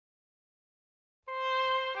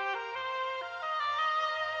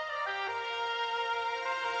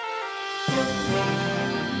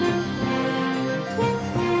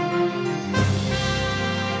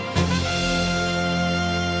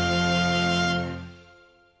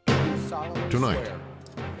Tonight,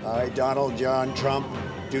 I, Donald John Trump,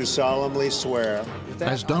 do solemnly swear.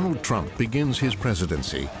 as Donald Trump begins his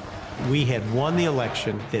presidency, We had won the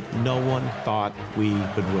election that no one thought we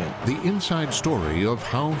could win. the inside story of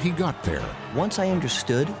how he got there. Once I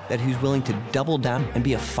understood that he was willing to double down and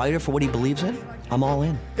be a fighter for what he believes in, I'm all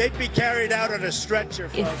in. They'd be carried out on a stretcher.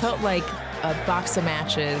 It felt like a box of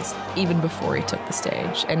matches even before he took the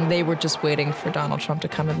stage, and they were just waiting for Donald Trump to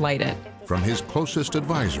come and light it. From his closest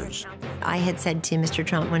advisors I had said to Mr.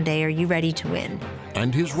 Trump one day, "Are you ready to win?"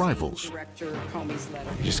 and his rivals,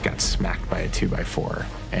 He just got smacked by a 2x4,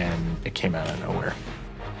 and it came out of nowhere.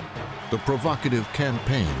 the provocative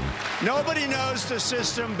campaign Nobody knows the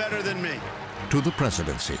system better than me, to the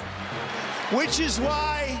presidency. which is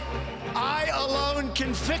why I alone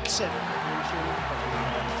can fix it.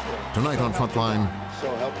 Tonight on Frontline,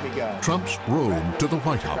 So help me God. Trump's road to the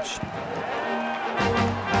White House.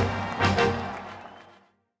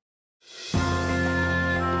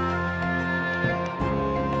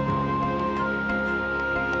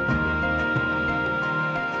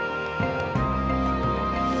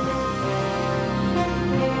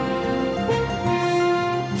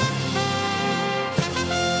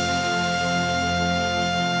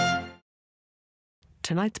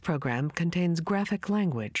 Tonight's program contains graphic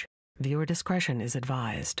language. Viewer discretion is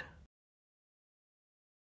advised.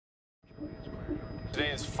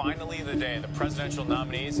 Today is finally the day the presidential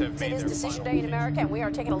nominees have made It is their decision final day in America, and we are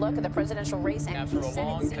taking a look at the presidential race. And After a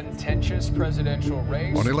long, contentious presidential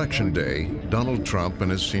race. On Election Day, Donald Trump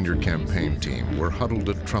and his senior campaign team were huddled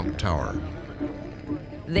at Trump Tower.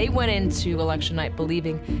 They went into election night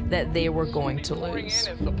believing that they were going to lose.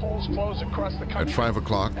 As the polls close across the At country. 5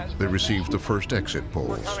 o'clock, they received the first exit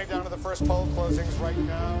polls. Coming down to the first poll closings right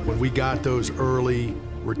now. When we got those early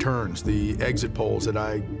returns, the exit polls that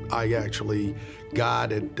I actually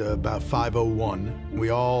got at about 5:01, we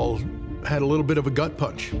all had a little bit of a gut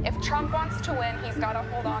punch. if Trump wants to win, he's got to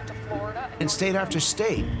hold on to Florida. In state after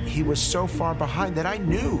state, he was so far behind that I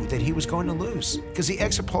knew that he was going to lose because the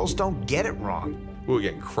exit polls don't get it wrong. We were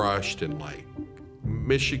getting crushed in like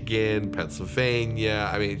Michigan,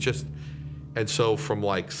 Pennsylvania. I mean, just, and so from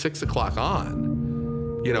like 6 o'clock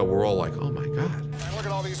on, you know, we're all like, oh my God. And look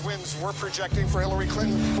at all these wins we're projecting for Hillary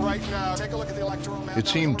Clinton right now. Take a look at the electoral map. It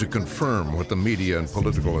seemed to confirm what the media and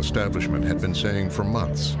political establishment had been saying for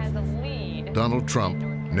months. Donald Trump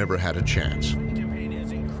never had a chance.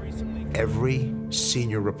 Every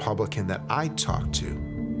senior Republican that I talked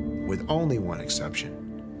to, with only one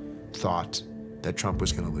exception, thought that Trump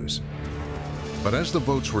was going to lose. But as the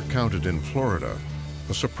votes were counted in Florida,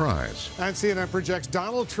 a surprise. And CNN projects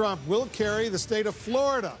Donald Trump will carry the state of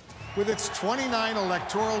Florida. With its 29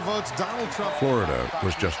 electoral votes, Donald Trump. Florida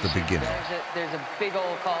was just the beginning. There's a big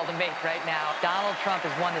old call to make right now. Donald Trump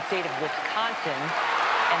has won the state of Wisconsin,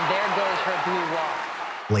 and there goes her blue wall.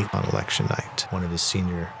 Late on election night, one of his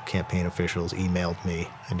senior campaign officials emailed me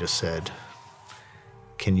and just said,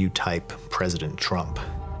 "Can you type President Trump?"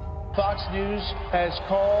 Fox News has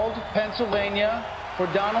called Pennsylvania for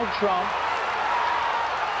Donald Trump.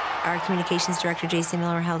 Our communications director, Jason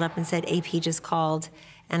Miller, held up and said, "AP just called."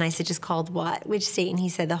 And I said, "Just called what? Which state?" And he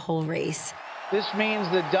said, "The whole race." This means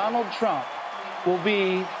that Donald Trump will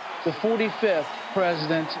be the 45th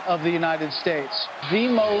president of the United States. The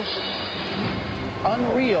most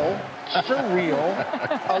unreal,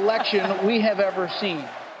 surreal election we have ever seen.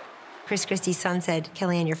 Chris Christie's son said,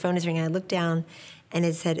 "Kellyanne, your phone is ringing." I looked down, and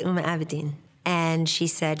it said Uma Abedin. And she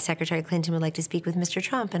said, "Secretary Clinton would like to speak with Mr.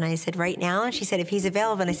 Trump." And I said, "Right now?" And she said, "If he's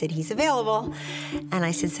available." And I said, "He's available." And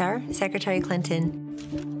I said, "Sir, Secretary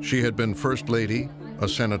Clinton." She had been First Lady, a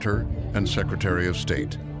senator, and Secretary of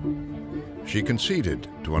State. She conceded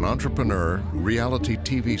to an entrepreneur, reality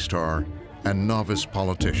TV star, and novice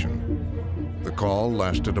politician. The call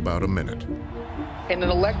lasted about a minute. In an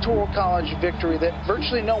electoral college victory that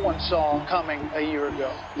virtually no one saw coming a year ago,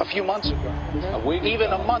 a few months ago,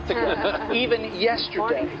 even a month ago, even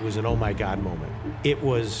yesterday. It was an oh my God moment. It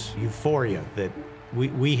was euphoria that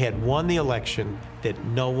we had won the election that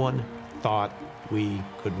no one thought we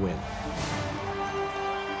could win.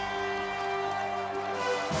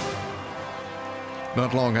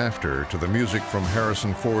 Not long after, to the music from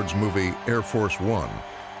Harrison Ford's movie Air Force One,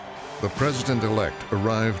 the president-elect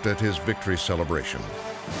arrived at his victory celebration.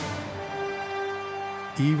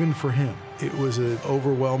 Even for him, it was an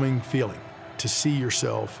overwhelming feeling to see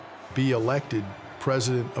yourself be elected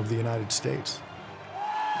president of the United States.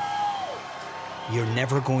 You're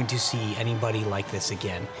never going to see anybody like this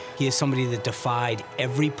again. He is somebody that defied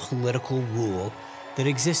every political rule that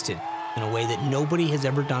existed in a way that nobody has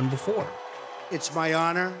ever done before. It's my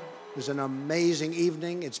honor. It was an amazing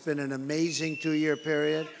evening. It's been an amazing 2-year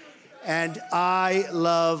period. and I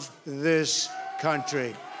love this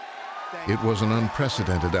country. It was an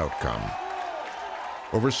unprecedented outcome.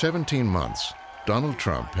 Over 17 months, Donald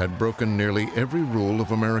Trump had broken nearly every rule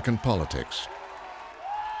of American politics.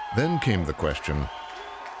 Then came the question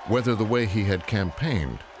whether the way he had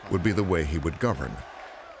campaigned would be the way he would govern.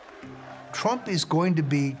 Trump is going to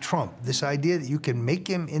be Trump. This idea that you can make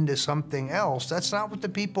him into something else, that's not what the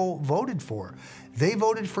people voted for. They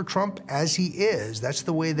voted for Trump as he is. That's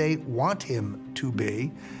the way they want him to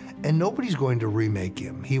be. And nobody's going to remake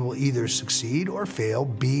him. He will either succeed or fail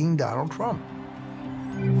being Donald Trump.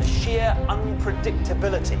 The sheer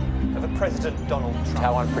unpredictability of a President Donald Trump.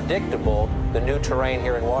 How unpredictable the new terrain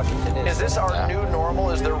here in Washington is. Is this our new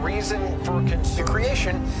normal? Is there reason for the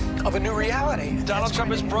creation of a new reality? Donald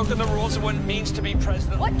Trump has broken the rules of what it means to be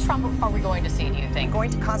president. What Trump are we going to see, do you think?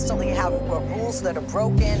 Going to constantly have rules that are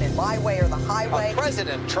broken and my way or the highway.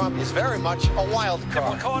 President Trump is very much a wild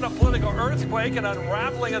card. We're calling a political earthquake, an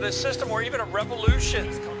unraveling of the system, or even a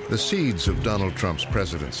revolution. The seeds of Donald Trump's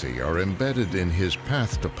presidency are embedded in his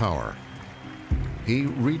path to power. He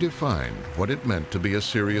redefined what it meant to be a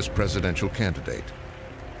serious presidential candidate,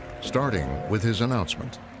 starting with his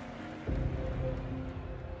announcement.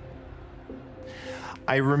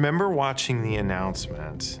 I remember watching the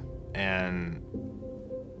announcement and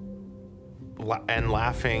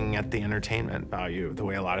laughing at the entertainment value the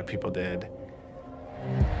way a lot of people did.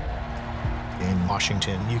 In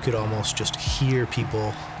Washington, you could almost just hear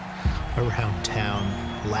people around town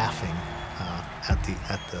laughing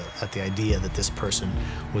at the idea that this person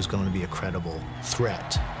was going to be a credible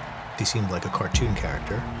threat. He seemed like a cartoon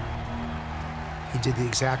character. He did the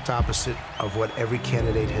exact opposite of what every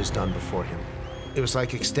candidate has done before him. It was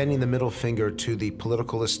like extending the middle finger to the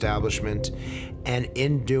political establishment, and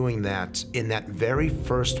in doing that, in that very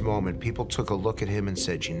first moment, people took a look at him and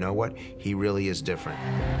said, you know what? He really is different.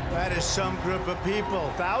 That is some group of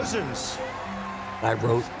people, thousands. I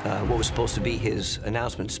wrote what was supposed to be his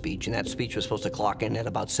announcement speech, and that speech was supposed to clock in at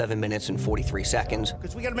about 7 minutes and 43 seconds.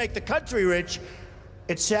 Because we got to make the country rich.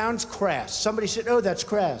 It sounds crass. Somebody said, oh, that's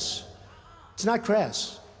crass. It's not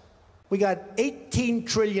crass. We got 18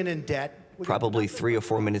 trillion in debt. Probably 3 or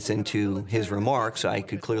 4 minutes into his remarks, I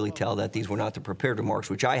could clearly tell that these were not the prepared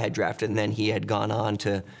remarks which I had drafted, and then he had gone on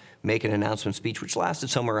to make an announcement speech which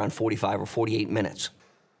lasted somewhere around 45 or 48 minutes.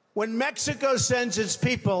 When Mexico sends its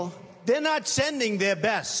people, they're not sending their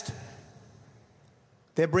best.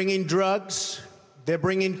 They're bringing drugs, they're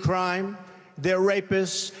bringing crime, they're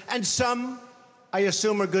rapists, and some, I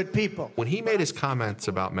assume, are good people. When he made his comments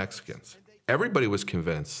about Mexicans, everybody was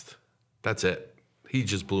convinced that's it. He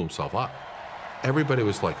just blew himself up. Everybody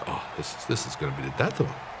was like, oh, this is going to be the death of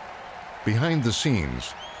him. Behind the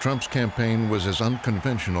scenes, Trump's campaign was as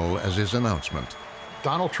unconventional as his announcement.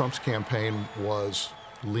 Donald Trump's campaign was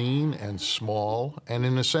lean and small, and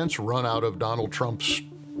in a sense run out of Donald Trump's,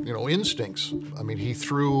 instincts. I mean, he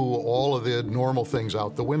threw all of the normal things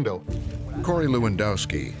out the window. Corey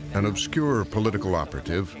Lewandowski, an obscure political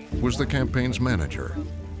operative, was the campaign's manager.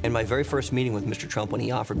 In my very first meeting with Mr. Trump, when he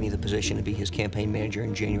offered me the position to be his campaign manager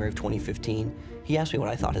in January of 2015, he asked me what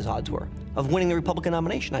I thought his odds were of winning the Republican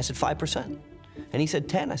nomination. I said 5%. And he said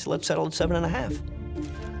 10. I said, let's settle at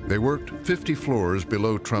 7.5. They worked 50 floors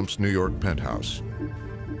below Trump's New York penthouse.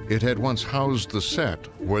 It had once housed the set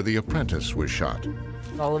where The Apprentice was shot.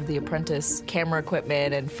 All of The Apprentice camera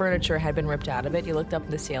equipment and furniture had been ripped out of it. You looked up in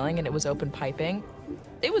the ceiling and it was open piping.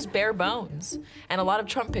 It was bare bones, and a lot of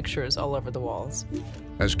Trump pictures all over the walls.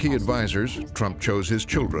 As key advisors, Trump chose his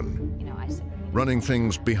children. Running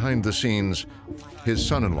things behind the scenes, his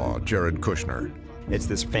son-in-law, Jared Kushner. It's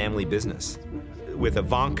this family business. With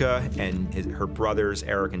Ivanka and her brothers,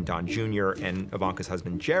 Eric and Don Jr., and Ivanka's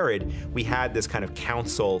husband, Jared, we had this kind of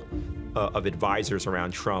council of advisors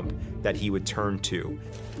around Trump that he would turn to.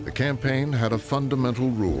 The campaign had a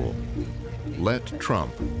fundamental rule: let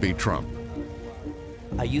Trump be Trump.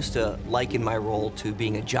 I used to liken my role to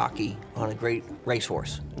being a jockey on a great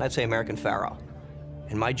racehorse, and I'd say American Pharaoh.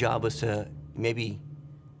 And my job was to maybe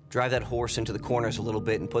drive that horse into the corners a little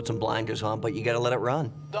bit and put some blinders on, but you gotta let it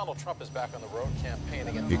run. Donald Trump is back on the road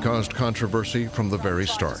campaigning. He caused controversy from the very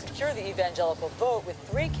start. Secure the evangelical vote with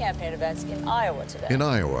 3 campaign events in Iowa today. In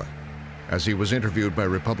Iowa, as he was interviewed by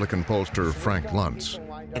Republican pollster Frank Luntz.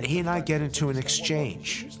 And he and I get into an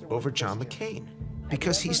exchange over John McCain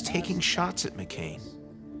because he's taking shots at McCain.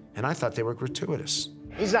 And I thought they were gratuitous.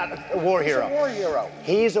 He's not a war hero. He's a war hero.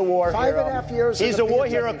 He's a war hero. 5.5 years. He's a war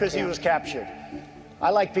hero because he was captured. I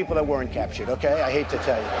like people that weren't captured, okay? I hate to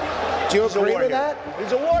tell you. Do you agree with that?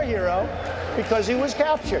 He's a war hero because he was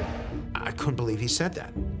captured. I couldn't believe he said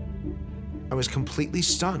that. I was completely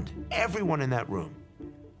stunned. Everyone in that room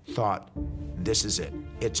thought, this is it,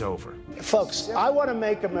 it's over. Folks, I want to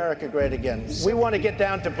make America great again. We want to get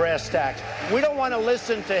down to brass tacks. We don't want to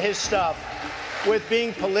listen to his stuff with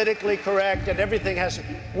being politically correct and everything has.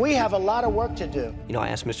 We have a lot of work to do. You know, I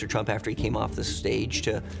asked Mr. Trump after he came off the stage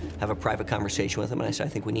to have a private conversation with him, and I said, I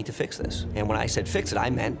think we need to fix this. And when I said fix it, I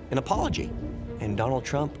meant an apology. And Donald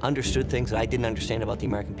Trump understood things that I didn't understand about the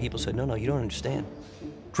American people, said, no, you don't understand.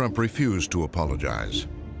 Trump refused to apologize.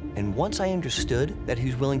 And once I understood that he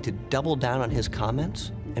was willing to double down on his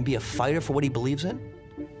comments and be a fighter for what he believes in,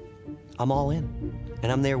 I'm all in.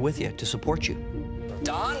 And I'm there with you to support you.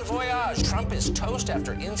 Don Voyage, Trump is toast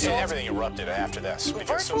after insult. Yeah, everything erupted after this.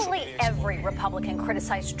 Virtually every Republican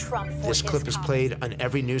criticized Trump for This clip is played on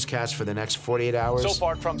every newscast for the next 48 hours. So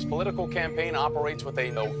far, Trump's political campaign operates with a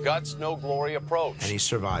no guts, no glory approach. And he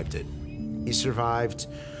survived it. He survived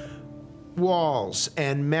walls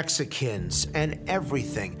and Mexicans and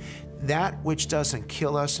everything. That which doesn't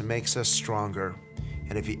kill us makes us stronger.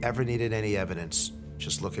 And if he ever needed any evidence,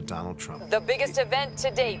 just look at Donald Trump. The biggest event to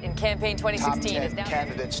date in campaign 2016 Top 10 is now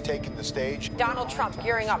candidates taking the stage. Donald Trump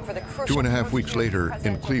gearing up for the crucial 2.5 weeks later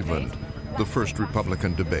in Cleveland, the first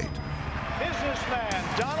Republican debate. Businessman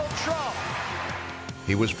Donald Trump.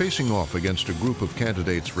 He was facing off against a group of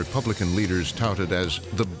candidates Republican leaders touted as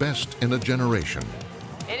the best in a generation.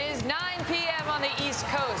 It is 9 p.m. on the East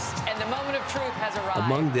Coast, and the moment of truth has arrived.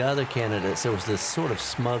 Among the other candidates, there was this sort of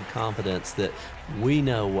smug confidence that we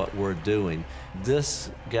know what we're doing.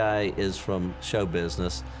 This guy is from show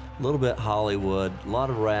business, a little bit Hollywood, a lot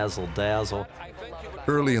of razzle-dazzle.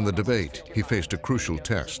 Early in the debate, he faced a crucial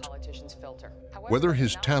test. Whether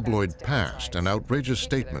his tabloid past and outrageous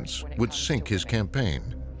statements would sink his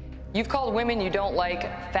campaign. You've called women you don't like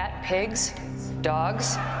fat pigs,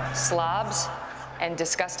 dogs, slobs, and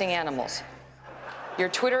disgusting animals. Your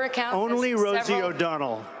Twitter account Only Rosie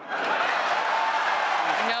O'Donnell.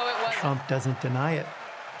 No, it wasn't. Trump doesn't deny it.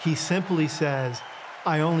 He simply says,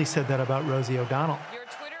 I only said that about Rosie O'Donnell.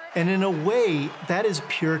 And in a way, that is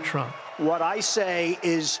pure Trump. What I say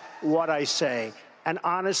is what I say. And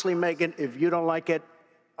honestly, Megyn, if you don't like it,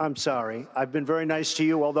 I'm sorry. I've been very nice to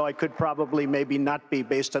you, although I could probably maybe not be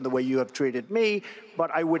based on the way you have treated me, but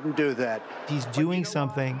I wouldn't do that. He's doing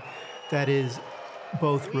something that is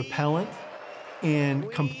both repellent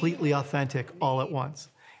and completely authentic all at once.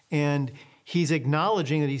 And he's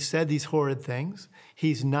acknowledging that he said these horrid things.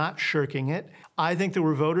 He's not shirking it. I think there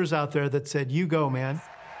were voters out there that said, you go, man.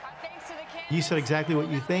 You said exactly what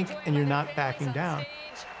you think, and you're not backing down.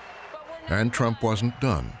 And Trump wasn't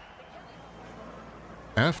done.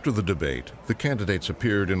 After the debate, the candidates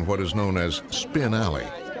appeared in what is known as Spin Alley.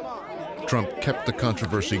 Trump kept the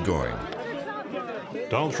controversy going.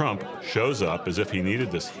 Donald Trump shows up as if he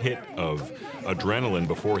needed this hit of adrenaline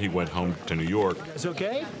before he went home to New York. It's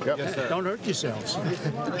okay? Yep. Yes, don't hurt yourselves.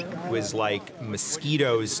 It was like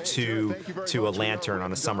mosquitoes to a lantern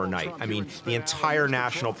on a summer night. I mean, the entire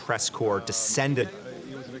National Press Corps descended.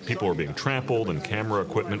 People were being trampled and camera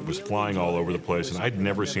equipment was flying all over the place, and I'd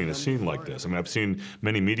never seen a scene like this. I mean, I've seen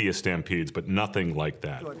many media stampedes, but nothing like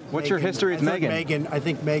that. What's your history with Megyn? I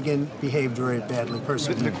think Megyn behaved very badly,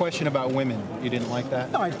 personally. The question about women, you didn't like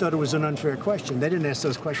that? No, I thought it was an unfair question. They didn't ask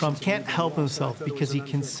those questions. Trump can't help himself because he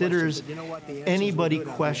considers anybody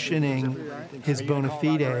questioning his bona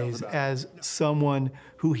fides as someone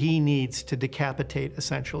who he needs to decapitate,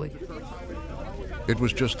 essentially. It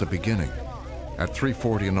was just the beginning. At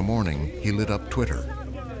 3:40 in the morning, he lit up Twitter.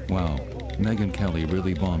 Wow, Megyn Kelly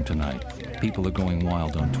really bombed tonight. People are going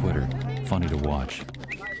wild on Twitter. Funny to watch.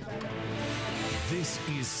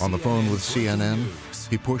 On the phone with CNN,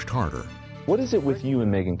 he pushed harder. What is it with you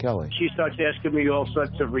and Megyn Kelly? She starts asking me all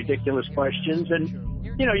sorts of ridiculous questions, and,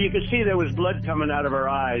 you know, you could see there was blood coming out of her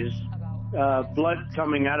eyes, blood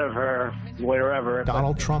coming out of her wherever.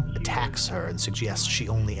 Donald Trump attacks her and suggests she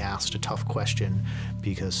only asked a tough question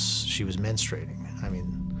because she was menstruating. I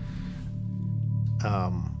mean,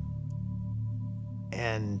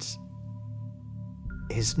 and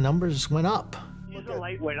his numbers went up. She's a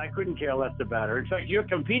lightweight. I couldn't care less about her. In fact, you're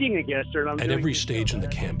competing against her. And At every stage in the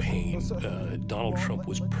campaign, Donald Trump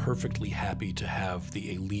was perfectly happy to have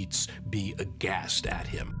the elites be aghast at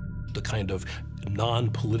him. The kind of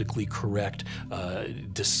non-politically correct,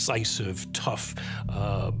 decisive, tough,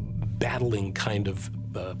 battling kind of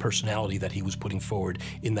personality that he was putting forward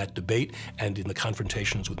in that debate and in the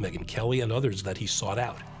confrontations with Megyn Kelly and others that he sought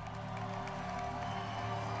out.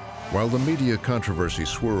 While the media controversy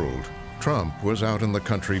swirled, Trump was out in the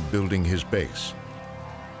country building his base.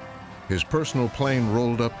 His personal plane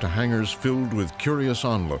rolled up to hangars filled with curious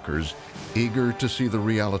onlookers, eager to see the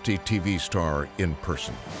reality TV star in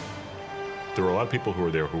person. There were a lot of people who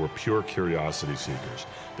were there who were pure curiosity seekers.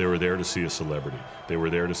 They were there to see a celebrity. They were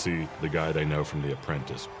there to see the guy they know from The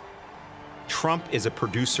Apprentice. Trump is a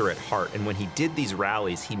producer at heart, and when he did these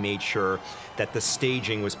rallies, he made sure that the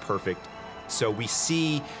staging was perfect. So we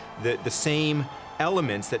see the same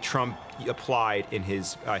elements that Trump applied in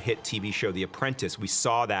his hit TV show, The Apprentice. We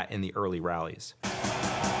saw that in the early rallies.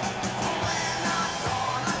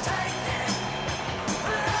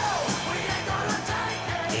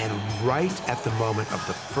 And right at the moment of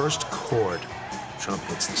the first chord, Trump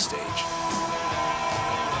hits the stage.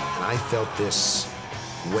 And I felt this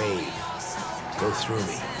wave go through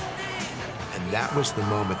me. And that was the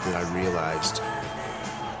moment that I realized,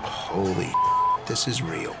 holy, this is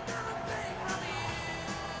real.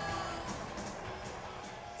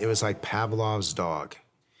 It was like Pavlov's dog.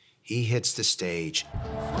 He hits the stage,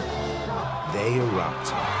 they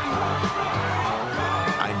erupt.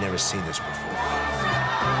 I'd never seen this before.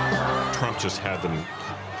 Trump just had them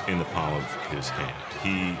in the palm of his hand.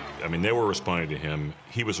 I mean, they were responding to him.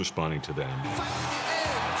 He was responding to them.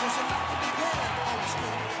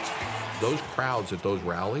 Those crowds at those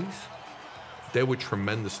rallies, they were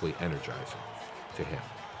tremendously energizing to him.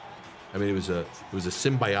 I mean, it was a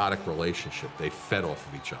symbiotic relationship. They fed off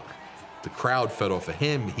of each other. The crowd fed off of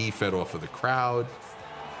him, he fed off of the crowd.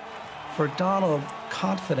 For Donald,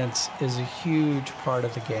 confidence is a huge part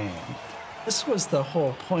of the game. This was the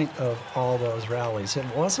whole point of all those rallies. It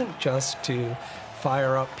wasn't just to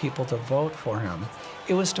fire up people to vote for him.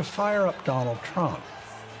 It was to fire up Donald Trump.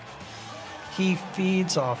 He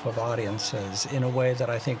feeds off of audiences in a way that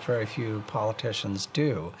I think very few politicians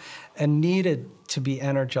do, and needed to be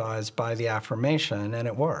energized by the affirmation, and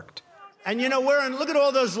it worked. And you know, look at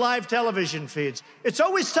all those live television feeds. It's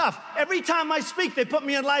always tough. Every time I speak, they put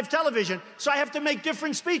me on live television, so I have to make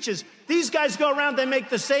different speeches. These guys go around, they make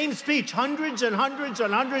the same speech hundreds and hundreds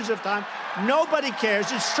and hundreds of times. Nobody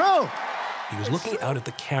cares. It's true. He was looking out at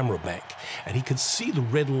the camera bank, and he could see the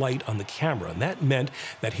red light on the camera, and that meant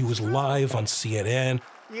that he was live on CNN.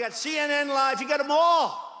 You got CNN Live, you got them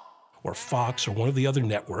all. Or Fox, or one of the other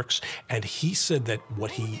networks, and he said that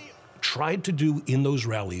what he tried to do in those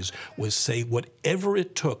rallies was say whatever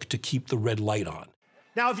it took to keep the red light on.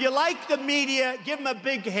 Now, if you like the media, give them a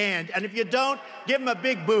big hand, and if you don't, give them a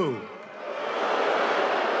big boo.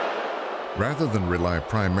 Rather than rely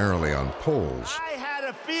primarily on polls, I had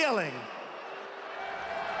a feeling.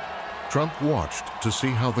 Trump watched to see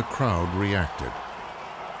how the crowd reacted.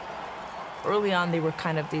 Early on, they were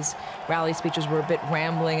these rally speeches were a bit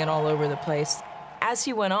rambling and all over the place. As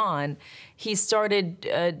he went on, he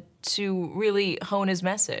started to really hone his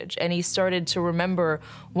message, and he started to remember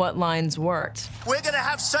what lines worked. We're going to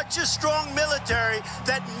have such a strong military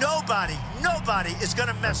that nobody is going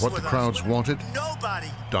to mess with us. What the crowds wanted?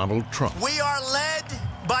 Nobody. Donald Trump. We are led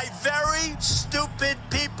by very stupid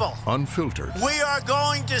people. Unfiltered. We are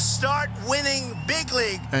going to start winning big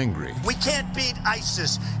league. Angry. We can't beat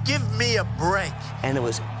ISIS. Give me a break. And it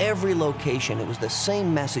was every location. It was the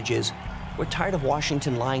same messages. We're tired of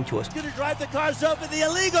Washington lying to us. Going to drive the cars over the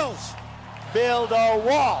illegals. Build a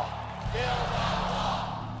wall. Build a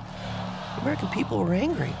wall. American people were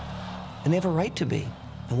angry, and they have a right to be.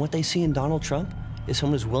 And what they see in Donald Trump is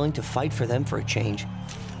someone who's willing to fight for them for a change.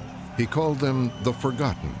 He called them the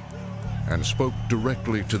forgotten and spoke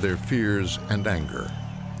directly to their fears and anger.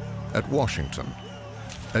 At Washington,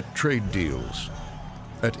 at trade deals,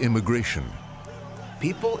 at immigration.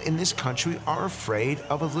 People in this country are afraid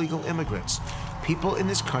of illegal immigrants. People in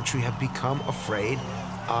this country have become afraid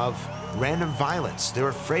of random violence. They're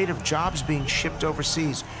afraid of jobs being shipped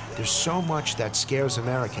overseas. There's so much that scares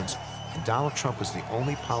Americans. And Donald Trump was the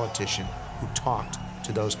only politician who talked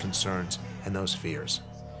to those concerns and those fears.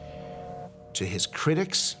 To his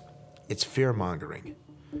critics, it's fear-mongering.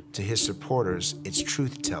 To his supporters, it's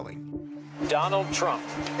truth-telling. Donald Trump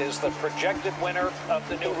is the projected winner of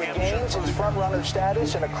the New Hampshire. Gains his front-runner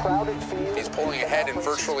status in a crowded field. He's pulling ahead in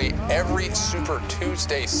virtually every Super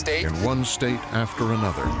Tuesday state. In one state after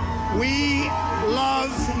another. We love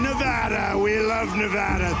Nevada. We love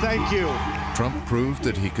Nevada. Thank you. Trump proved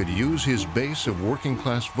that he could use his base of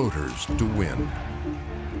working-class voters to win.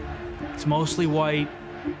 It's mostly white.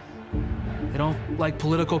 They don't like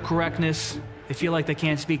political correctness. They feel like they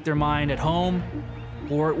can't speak their mind at home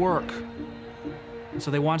or at work. And so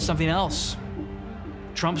they want something else.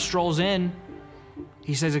 Trump strolls in.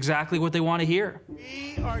 He says exactly what they want to hear.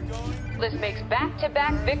 This makes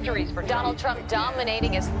back-to-back victories for Donald Trump,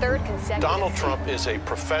 dominating his third consecutive. Donald Trump is a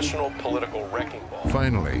professional political wrecking ball.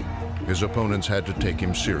 Finally, his opponents had to take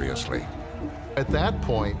him seriously. At that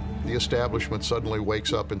point, the establishment suddenly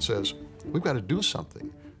wakes up and says, we've got to do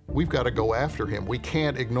something. We've got to go after him. We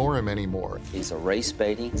can't ignore him anymore. He's a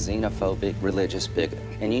race-baiting, xenophobic, religious bigot.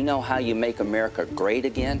 And you know how you make America great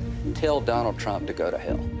again? Tell Donald Trump to go to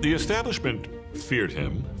hell. The establishment feared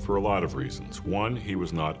him for a lot of reasons. One, he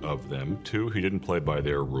was not of them. Two, he didn't play by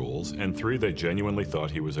their rules. And three, they genuinely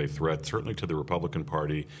thought he was a threat, certainly to the Republican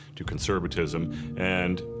Party, to conservatism,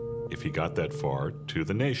 and if he got that far, to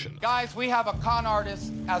the nation. Guys, we have a con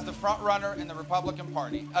artist as the front runner in the Republican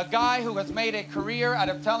Party. A guy who has made a career out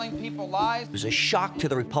of telling people lies. It was a shock to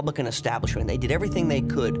the Republican establishment. They did everything they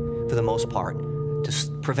could, for the most part,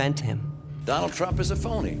 to prevent him. Donald Trump is a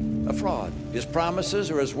phony, a fraud. His promises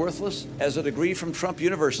are as worthless as a degree from Trump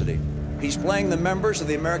University. He's playing the members of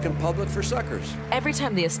the American public for suckers. Every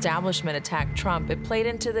time the establishment attacked Trump, it played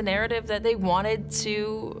into the narrative that they wanted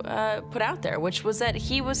to put out there, which was that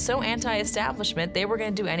he was so anti-establishment, they were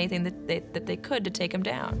going to do anything that they could to take him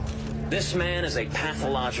down. This man is a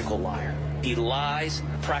pathological liar. He lies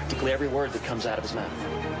practically every word that comes out of his mouth.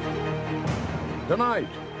 Tonight,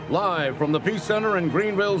 live from the Peace Center in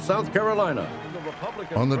Greenville, South Carolina.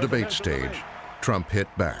 On the debate stage, Trump hit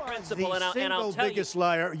back. The single biggest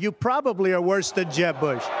liar. You probably are worse than Jeb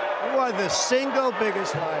Bush. You are the single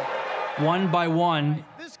biggest liar. One by one,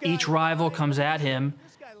 each rival comes at him.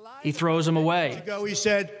 He throws them away. He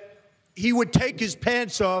said he would take his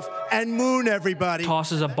pants off and moon everybody.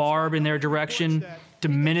 Tosses a barb in their direction,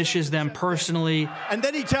 diminishes them personally. And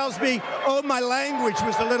then he tells me, oh, my language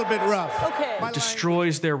was a little bit rough. Okay.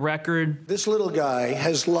 Destroys their record. This little guy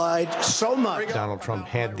has lied so much. Donald Trump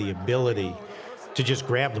had the ability to just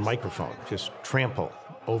grab the microphone, just trample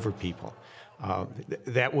over people.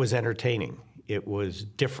 That was entertaining. It was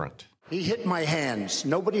different. He hit my hands.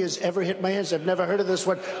 Nobody has ever hit my hands. I've never heard of this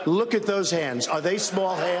one. Look at those hands. Are they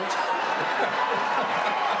small hands?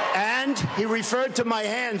 And he referred to my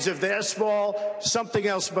hands. If they're small, something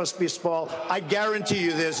else must be small. I guarantee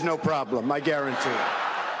you there's no problem. I guarantee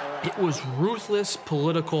it. It was ruthless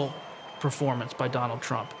political performance by Donald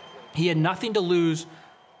Trump. He had nothing to lose,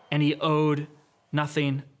 and he owed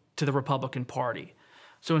nothing to the Republican Party.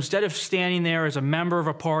 So instead of standing there as a member of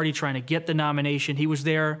a party trying to get the nomination, he was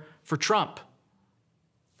there for Trump.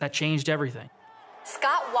 That changed everything.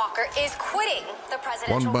 Scott Walker is quitting the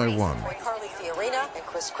presidential One by race. one, Carly Fiorina and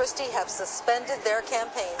Chris Christie have suspended their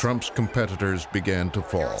campaigns. Trump's competitors began to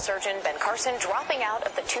fall. Surgeon Ben Carson dropping out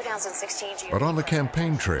of the 2016 GOP. But on the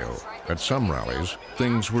campaign trail, at some rallies,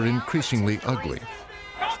 things were increasingly ugly.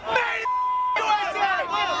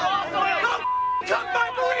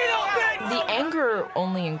 The anger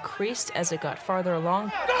only increased as it got farther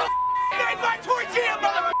along.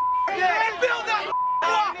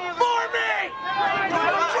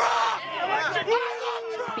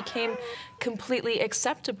 It became completely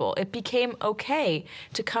acceptable. It became okay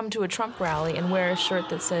to come to a Trump rally and wear a shirt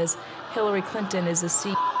that says Hillary Clinton is a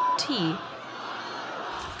CT.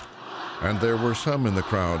 And there were some in the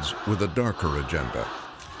crowds with a darker agenda.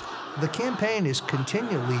 The campaign is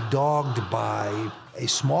continually dogged by a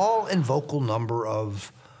small and vocal number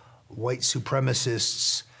of white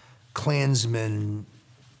supremacists, Klansmen,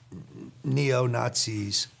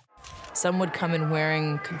 neo-Nazis. Some would come in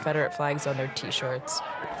wearing Confederate flags on their T-shirts.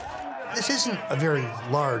 This isn't a very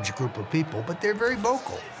large group of people, but they're very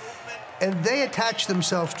vocal. And they attach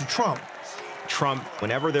themselves to Trump. Trump,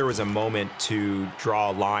 whenever there was a moment to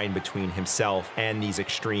draw a line between himself and these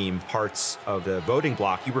extreme parts of the voting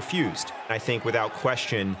bloc, he refused. I think without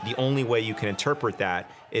question, the only way you can interpret that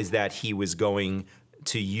is that he was going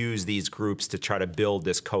to use these groups to try to build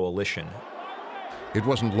this coalition. It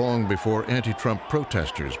wasn't long before anti-Trump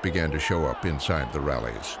protesters began to show up inside the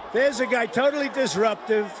rallies. There's a guy totally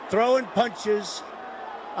disruptive, throwing punches.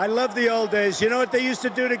 I love the old days. You know what they used to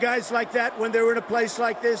do to guys like that when they were in a place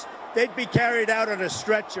like this? They'd be carried out on a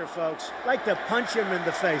stretcher, folks. Like to punch him in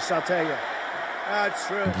the face, I'll tell you. That's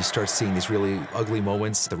true. You start seeing these really ugly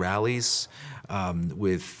moments, the rallies,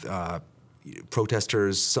 with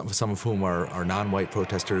protesters, some of whom are non-white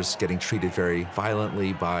protesters, getting treated very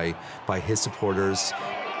violently by his supporters.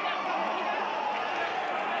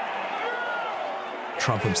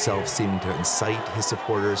 Trump himself seeming to incite his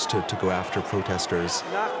supporters to go after protesters.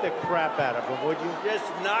 Knock the crap out of him, would you? Just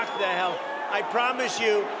knock the hell. I promise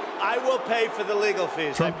you, I will pay for the legal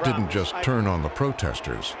fees. Trump didn't just turn on the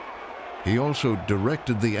protesters. He also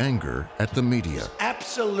directed the anger at the media.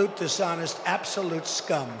 Absolute dishonest, absolute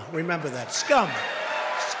scum. Remember that. Scum.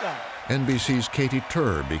 Scum. NBC's Katie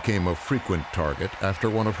Tur became a frequent target after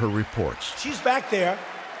one of her reports. She's back there.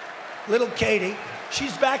 Little Katie.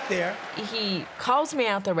 She's back there. He calls me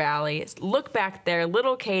out the rally. Look back there.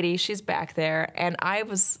 Little Katie, she's back there. And I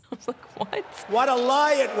was like, what? What a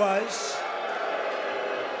lie it was.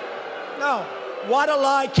 No, What a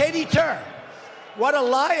lie. Katie Tur. What a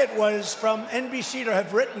lie it was from NBC to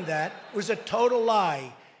have written that. It was a total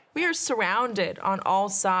lie. We are surrounded on all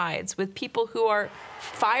sides with people who are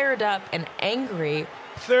fired up and angry.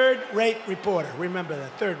 Third-rate reporter. Remember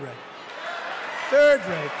that. Third-rate.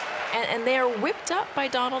 Third-rate. And they are whipped up by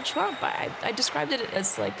Donald Trump. I described it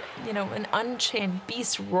as like, you know, an unchained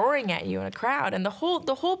beast roaring at you in a crowd. And the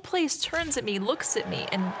whole place turns at me, looks at me,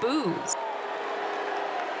 and boos.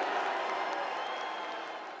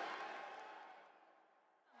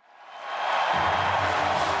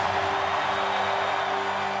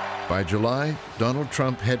 By July, Donald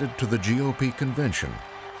Trump headed to the GOP convention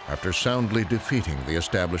after soundly defeating the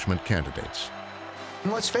establishment candidates.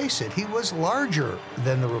 And let's face it, he was larger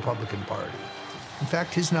than the Republican Party. In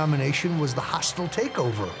fact, his nomination was the hostile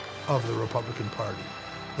takeover of the Republican Party.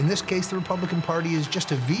 In this case, the Republican Party is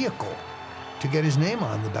just a vehicle to get his name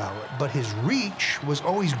on the ballot, but his reach was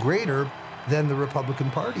always greater than the Republican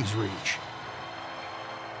Party's reach.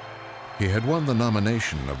 He had won the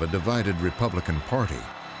nomination of a divided Republican Party.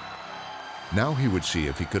 Now he would see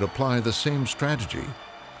if he could apply the same strategy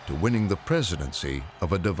to winning the presidency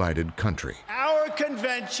of a divided country. Our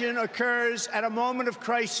convention occurs at a moment of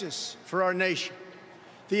crisis for our nation.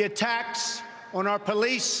 The attacks on our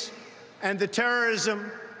police and the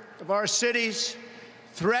terrorism of our cities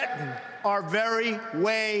threaten our very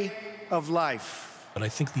way of life. And I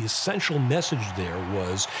think the essential message there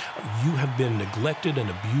was you have been neglected and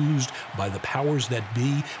abused by the powers that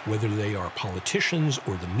be, whether they are politicians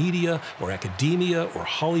or the media or academia or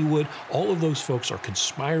Hollywood. All of those folks are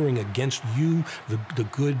conspiring against you, the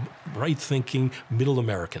good, right-thinking middle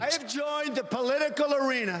Americans. I have joined the political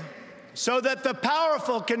arena so that the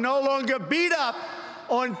powerful can no longer beat up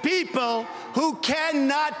on people who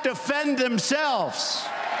cannot defend themselves.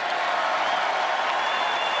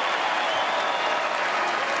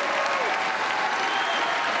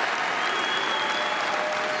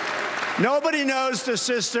 Nobody knows the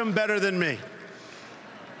system better than me.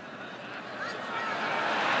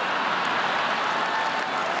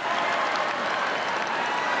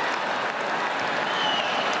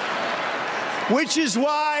 Which is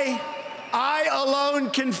why I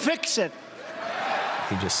alone can fix it.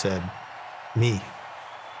 He just said, me.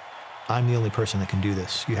 I'm the only person that can do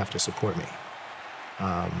this. You have to support me.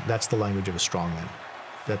 That's the language of a strongman.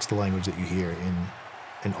 That's the language that you hear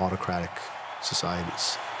in autocratic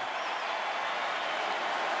societies.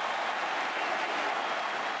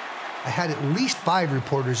 I had at least 5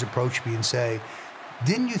 reporters approach me and say,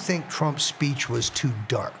 didn't you think Trump's speech was too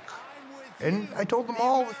dark? And I told them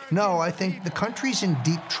all, no, I think the country's in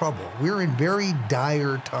deep trouble. We're in very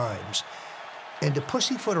dire times. And to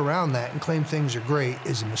pussyfoot around that and claim things are great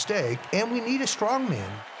is a mistake, and we need a strong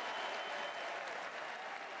man.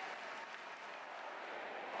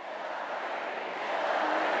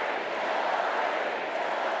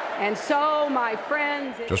 And so, my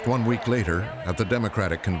friends... Just 1 week later, at the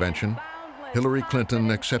Democratic convention, Hillary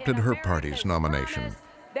Clinton accepted her party's nomination.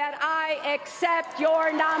 That I accept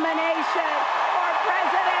your nomination for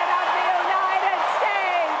President of the United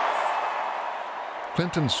States.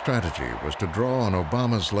 Clinton's strategy was to draw on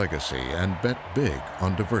Obama's legacy and bet big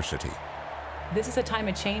on diversity. This is a time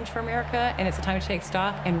of change for America, and it's a time to take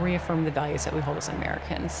stock and reaffirm the values that we hold as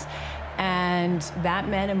Americans. And that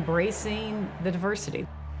meant embracing the diversity.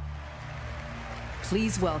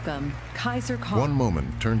 Please welcome Kaiser Khan. One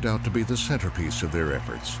moment turned out to be the centerpiece of their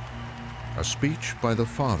efforts. A speech by the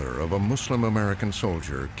father of a Muslim American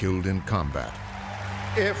soldier killed in combat.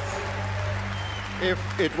 If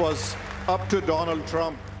it was up to Donald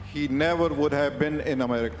Trump, he never would have been in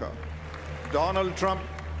America. Donald Trump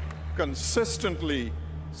consistently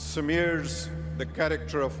smears the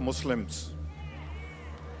character of Muslims.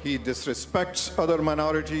 He disrespects other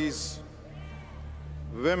minorities,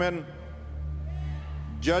 women,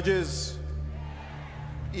 judges,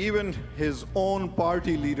 even his own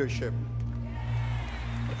party leadership.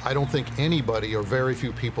 I don't think anybody or very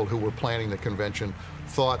few people who were planning the convention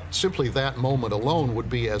thought simply that moment alone would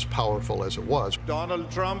be as powerful as it was.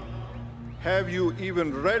 Donald Trump, have you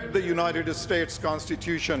even read the United States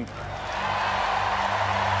Constitution?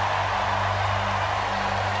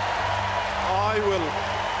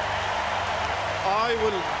 I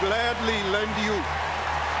will gladly lend you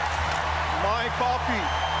my copy.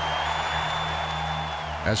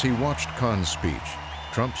 As he watched Khan's speech,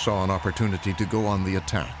 Trump saw an opportunity to go on the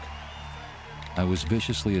attack. I was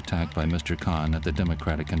viciously attacked by Mr. Khan at the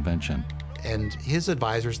Democratic convention. And his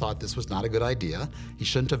advisors thought this was not a good idea. He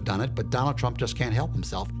shouldn't have done it, but Donald Trump just can't help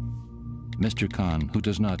himself. Mr. Khan, who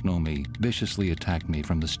does not know me, viciously attacked me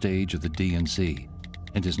from the stage of the DNC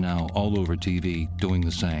and is now all over TV doing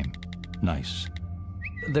the same. nice.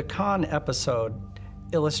 The Khan episode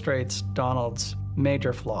illustrates Donald's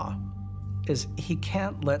major flaw, is he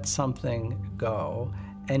can't let something go,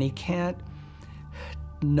 and he can't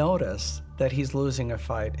notice that he's losing a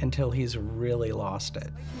fight until he's really lost it.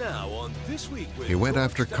 Now on This Week he went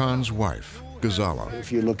after Khan's wife, Ghazala.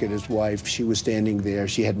 If you look at his wife, she was standing there.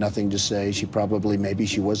 She had nothing to say. Maybe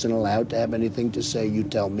she wasn't allowed to have anything to say. You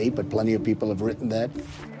tell me, but plenty of people have written that.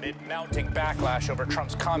 Amid mounting backlash over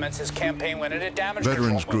Trump's comments, his campaign went into damage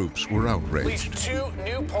Veterans control. groups were At outraged. least 2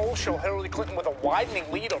 new polls show Hillary Clinton with a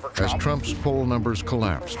widening lead over Trump. As Trump's poll numbers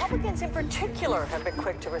collapsed, Republicans in particular have been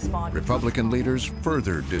quick to respond. Republican leaders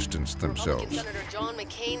further distanced themselves. Senator John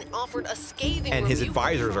McCain offered a scathing And his rebuke.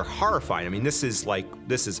 advisors are horrified. I mean, this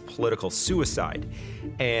is political suicide.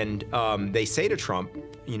 And they say to Trump,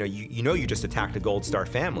 you just attacked a Gold Star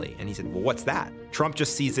family. And he said, well, what's that? Trump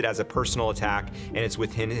just sees it as a personal attack, and it's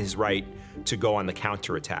within his right to go on the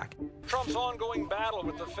counterattack. Trump's ongoing battle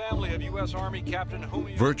with the family of U.S. Army Captain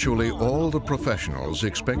Humey. Virtually all the professionals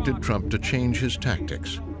expected Trump to change his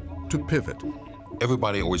tactics, to pivot.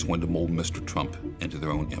 Everybody always wanted to mold Mr. Trump into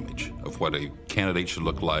their own image of what a candidate should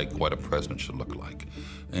look like, what a president should look like.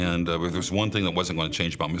 And if there's one thing that wasn't going to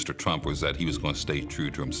change about Mr. Trump was that he was going to stay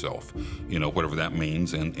true to himself, whatever that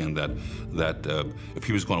means, and that if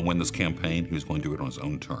he was going to win this campaign, he was going to do it on his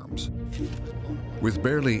own terms. With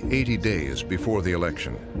barely 80 days before the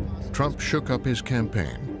election, Trump shook up his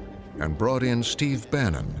campaign and brought in Steve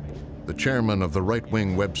Bannon, the chairman of the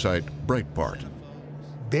right-wing website Breitbart.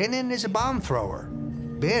 Bannon is a bomb thrower.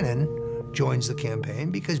 Bannon joins the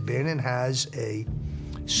campaign because Bannon has a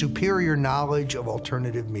superior knowledge of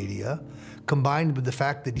alternative media, combined with the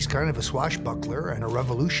fact that he's kind of a swashbuckler and a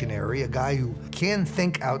revolutionary, a guy who can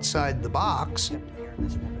think outside the box.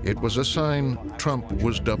 It was a sign Trump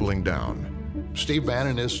was doubling down. Steve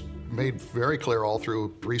Bannon is made very clear all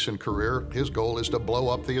through recent career, his goal is to blow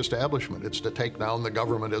up the establishment. It's to take down the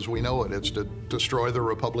government as we know it. It's to destroy the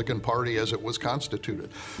Republican Party as it was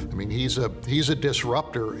constituted. I mean, he's a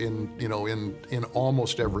disruptor in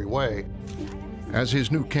almost every way. As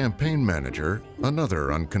his new campaign manager,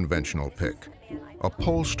 another unconventional pick, a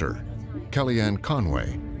pollster, Kellyanne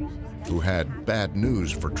Conway, who had bad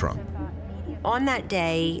news for Trump. On that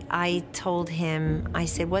day, I told him, I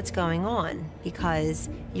said, what's going on? Because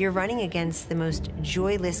you're running against the most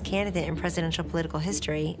joyless candidate in presidential political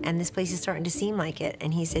history, and this place is starting to seem like it.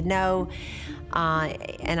 And he said, no.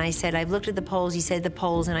 And I said, I've looked at the polls. He said, the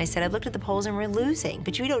polls. And I said, I've looked at the polls and we're losing.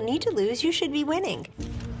 But you don't need to lose. You should be winning.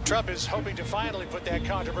 Trump is hoping to finally put that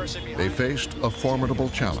controversy behind. They faced a formidable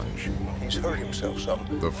challenge. He's hurt himself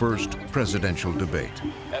some. The first presidential debate.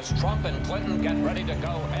 As Trump and Clinton get ready to go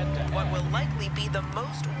head-to-head. What will likely be the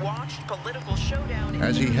most watched political showdown.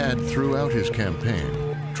 As he had throughout his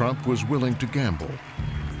campaign, Trump was willing to gamble.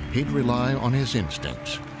 He'd rely on his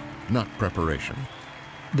instincts, not preparation.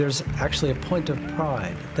 There's actually a point of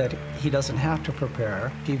pride that he doesn't have to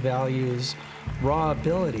prepare. He values raw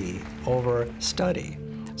ability over study.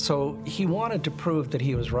 So he wanted to prove that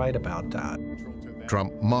he was right about that.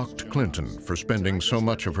 Trump mocked Clinton for spending so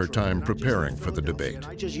much of her time preparing for the debate.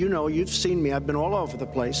 You've seen me. I've been all over the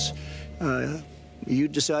place. You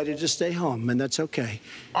decided to stay home, and that's okay.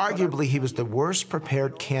 Arguably, he was the worst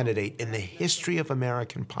prepared candidate in the history of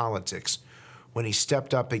American politics when he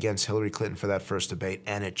stepped up against Hillary Clinton for that first debate,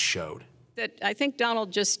 and it showed. That I think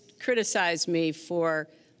Donald just criticized me for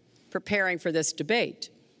preparing for this debate.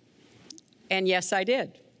 And yes, I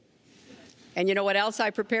did. And you know what else I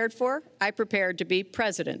prepared for? I prepared to be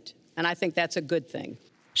president, and I think that's a good thing.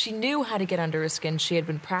 She knew how to get under his skin. She had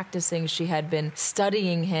been practicing. She had been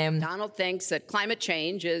studying him. Donald thinks that climate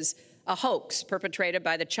change is a hoax perpetrated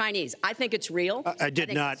by the Chinese. I think it's real. I do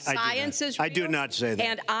not say that.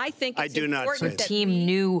 And I think it's important that the team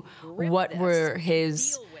knew what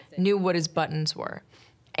his buttons were.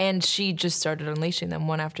 And she just started unleashing them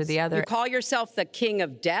one after the other. You call yourself the king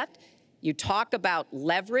of debt. You talk about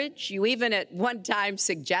leverage. You even at one time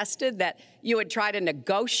suggested that you would try to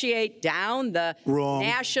negotiate down the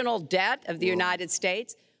national debt of the United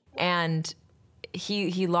States. And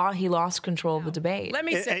he lost control of the debate. Let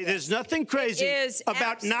me say there's nothing crazy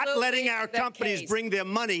about not letting our companies bring their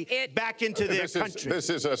money back into their country. This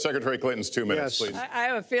is Secretary Clinton's 2 minutes, please. I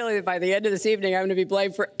have a feeling that by the end of this evening, I'm going to be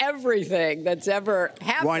blamed for everything that's ever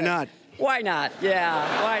happened. Why not? Why not?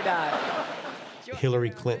 Yeah, why not? Hillary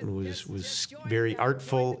Clinton was very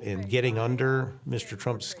artful in getting under Mr.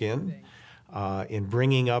 Trump's skin, in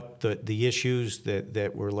bringing up the issues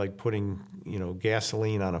that were like putting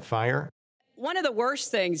gasoline on a fire. One of the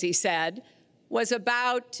worst things he said was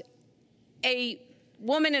about a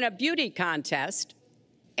woman in a beauty contest,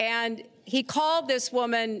 and he called this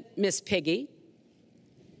woman Miss Piggy.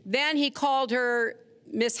 Then he called her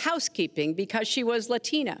Miss Housekeeping because she was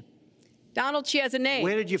Latina. Donald, she has a name.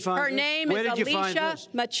 Where did you find her this? name Where is did you find Alicia this?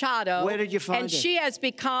 Machado. Where did you find and this? she has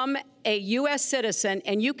become a U.S. citizen,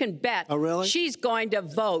 and you can bet she's going to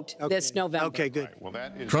vote this November. Okay, good. Right, well,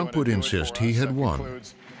 that is Trump would insist he had won.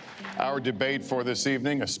 Our debate for this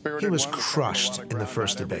evening, a spirited He was one. crushed in the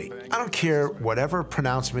first debate. I don't care whatever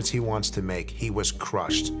pronouncements he wants to make, he was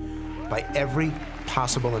crushed by every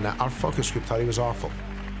possible, and our focus group thought he was awful.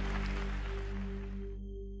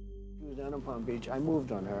 She was down in Palm Beach. I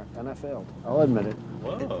moved on her, and I failed. I'll admit it.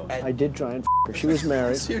 Whoa. I did try and her. She was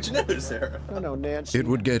married. That's huge news there. No, Nancy. It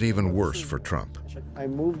would get even worse for Trump. I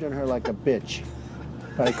moved on her like a bitch,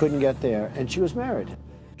 but I couldn't get there, and she was married.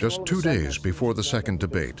 Just 2 days before the second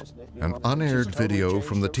debate, an unaired video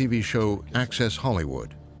from the TV show Access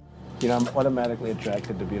Hollywood. You know, I'm automatically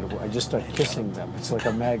attracted to beautiful. I just start kissing them. It's like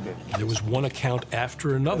a magnet. There was one account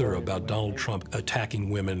after another about Donald Trump attacking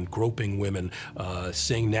women, groping women,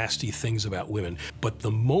 saying nasty things about women. But the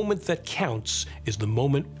moment that counts is the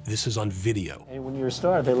moment this is on video. And when you're a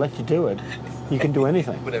star, they let you do it. You can do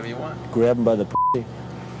anything. Whatever you want. Grab them by the p***.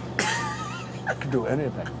 I can do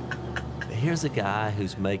anything. Here's a guy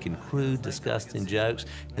who's making crude, disgusting jokes,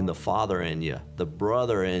 and the father in you, the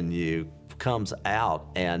brother in you comes out,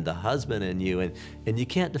 and the husband in you, and you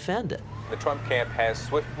can't defend it. The Trump camp has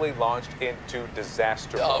swiftly launched into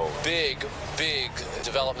disaster mode. A big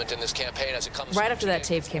development in this campaign as it comes. Right after that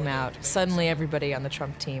tape came out, suddenly everybody on the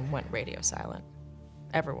Trump team went radio silent.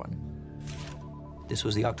 Everyone. This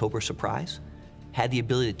was the October surprise, had the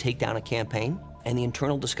ability to take down a campaign, and the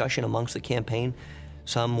internal discussion amongst the campaign,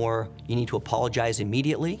 some were you need to apologize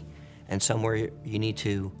immediately, and some were you need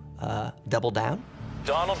to double down.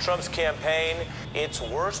 Donald Trump's campaign, its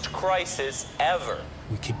worst crisis ever.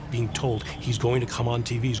 We keep being told he's going to come on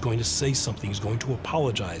TV, he's going to say something, he's going to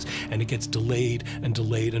apologize, and it gets delayed,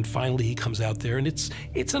 and finally he comes out there, and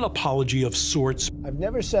it's an apology of sorts. I've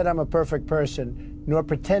never said I'm a perfect person, nor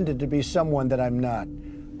pretended to be someone that I'm not.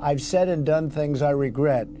 I've said and done things I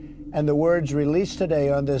regret, and the words released today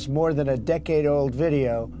on this more than a decade-old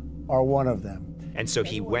video are one of them. And so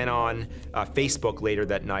he went on Facebook later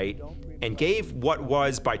that night and gave what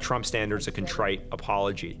was, by Trump standards, a contrite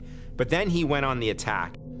apology. But then he went on the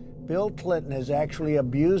attack. Bill Clinton has actually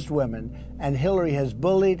abused women, and Hillary has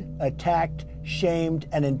bullied, attacked, shamed,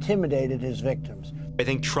 and intimidated his victims. I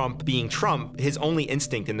think Trump, being Trump, his only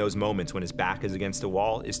instinct in those moments when his back is against the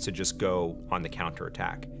wall is to just go on the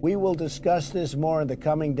counterattack. We will discuss this more in the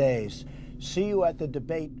coming days. See you at the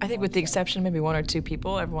debate. I think with the exception of maybe 1 or 2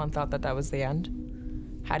 people, everyone thought that that was the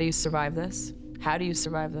end. How do you survive this? How do you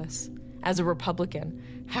survive this? As a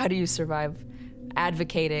Republican, how do you survive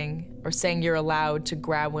advocating or saying you're allowed to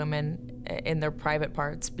grab women in their private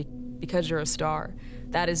parts because you're a star?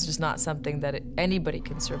 That is just not something that anybody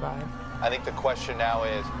can survive. I think the question now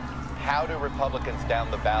is, how do Republicans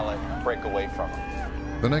down the ballot break away from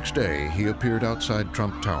him? The next day, he appeared outside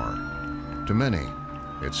Trump Tower. To many,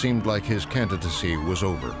 it seemed like his candidacy was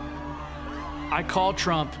over. I called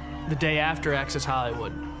Trump the day after Access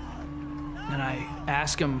Hollywood, and I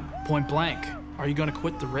asked him point blank, are you going to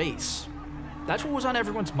quit the race? That's what was on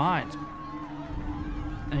everyone's mind.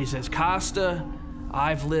 And he says, Costa,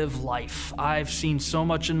 I've lived life. I've seen so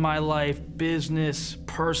much in my life, business,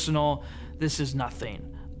 personal. This is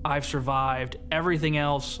nothing. I've survived everything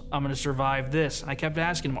else. I'm going to survive this. I kept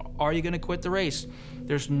asking him, are you going to quit the race?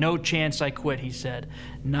 There's no chance I quit, he said.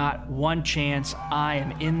 Not one chance. I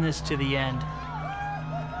am in this to the end.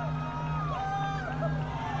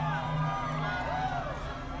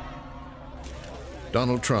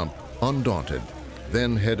 Donald Trump, undaunted,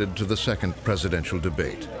 then headed to the second presidential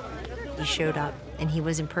debate. He showed up, and he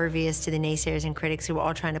was impervious to the naysayers and critics who were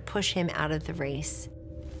all trying to push him out of the race.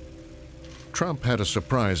 Trump had a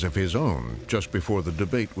surprise of his own just before the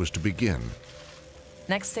debate was to begin.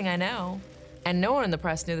 Next thing I know, and no one in the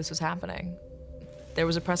press knew this was happening, there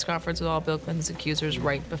was a press conference with all Bill Clinton's accusers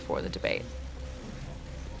right before the debate.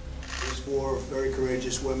 These 4 very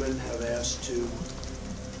courageous women have asked to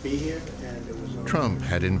be here, and it was Trump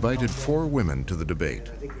had invited 4 women to the debate.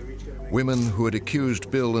 Women who had accused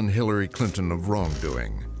Bill and Hillary Clinton of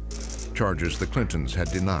wrongdoing, charges the Clintons had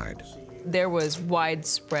denied. There was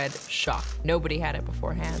widespread shock. Nobody had it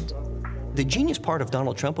beforehand. The genius part of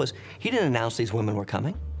Donald Trump was he didn't announce these women were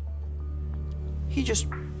coming. He just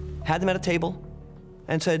had them at a table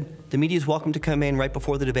and said, the media is welcome to come in right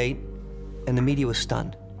before the debate, and the media was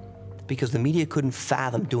stunned because the media couldn't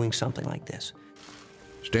fathom doing something like this.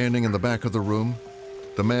 Standing in the back of the room,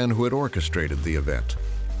 the man who had orchestrated the event,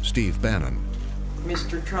 Steve Bannon.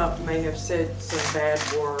 Mr. Trump may have said some bad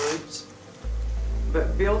words,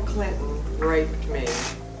 But Bill Clinton raped me,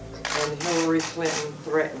 and Hillary Clinton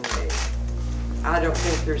threatened me. I don't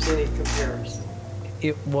think there's any comparison.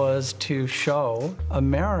 It was to show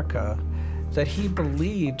America that he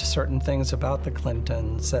believed certain things about the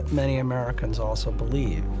Clintons that many Americans also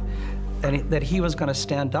believe, and that he was going to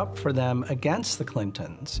stand up for them against the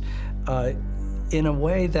Clintons in a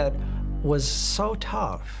way that was so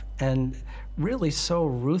tough and really so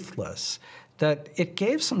ruthless that it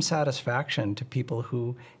gave some satisfaction to people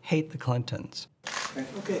who hate the Clintons.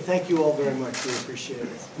 Okay, thank you all very much. We appreciate it.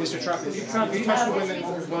 Mr. Trump, you touched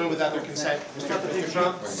women without their consent. Mr.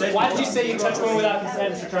 Trump, why did you say you touched women without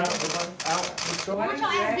consent, Mr. Trump? Why don't y'all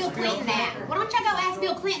ask Bill Clinton that? Why don't y'all go ask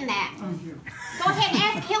Bill Clinton that? Go ahead and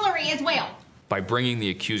ask Hillary as well. By bringing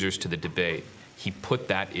the accusers to the debate, he put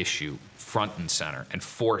that issue front and center and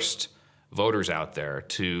forced voters out there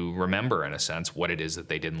to remember, in a sense, what it is that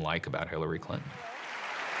they didn't like about Hillary Clinton.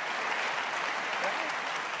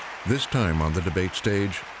 This time on the debate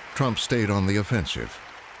stage, Trump stayed on the offensive.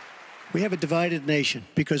 We have a divided nation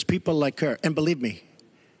because people like her, and believe me,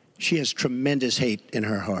 she has tremendous hate in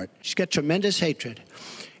her heart. She's got tremendous hatred.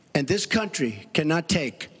 And this country cannot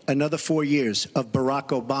take another 4 years of Barack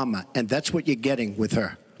Obama, and that's what you're getting with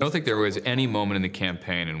her. I don't think there was any moment in the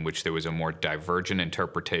campaign in which there was a more divergent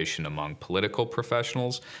interpretation among political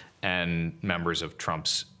professionals and members of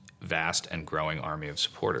Trump's vast and growing army of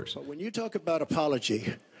supporters. But when you talk about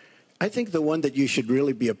apology, I think the one that you should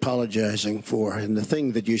really be apologizing for, and the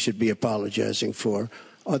thing that you should be apologizing for,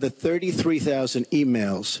 are the 33,000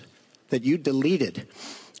 emails that you deleted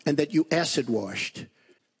and that you acid washed.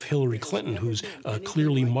 Hillary Clinton, who's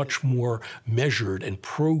clearly much more measured and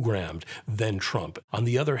programmed than Trump. On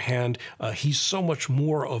the other hand, he's so much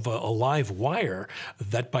more of a live wire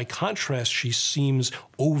that by contrast, she seems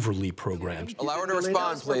overly programmed. Allow her to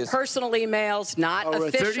respond, please. Personal emails, not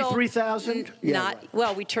official. 33,000?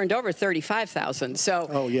 Well, we turned over 35,000,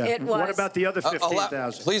 so it was. What about the other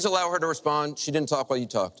 15,000? Please allow her to respond. She didn't talk while you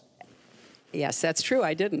talked. Yes, that's true.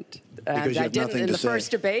 I didn't. Because you I have didn't nothing in to the say.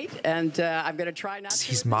 first debate, and I'm going to try not to.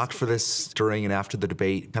 He's mocked for this during and after the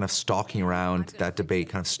debate, kind of stalking around that debate,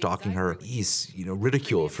 kind of stalking her. He's,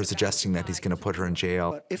 ridiculed for suggesting that he's going to put her in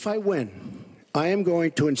jail. But if I win, I am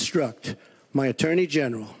going to instruct my Attorney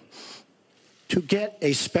General to get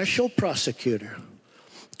a special prosecutor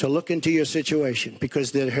to look into your situation,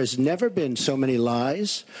 because there has never been so many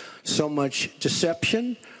lies, so much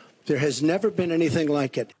deception. There has never been anything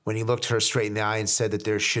like it. When he looked her straight in the eye and said that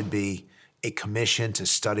there should be a commission to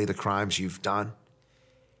study the crimes you've done.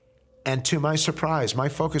 And to my surprise, my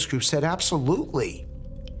focus group said absolutely.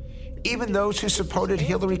 Even those who supported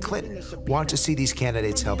Hillary Clinton want to see these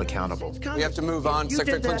candidates held accountable. We have to move on.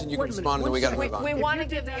 Secretary Clinton, you can respond, and then we got to move on. We want to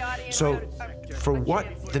give the audience. So, for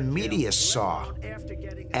what the media saw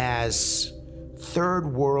as third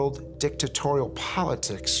world dictatorial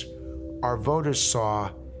politics, our voters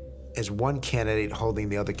saw as one candidate holding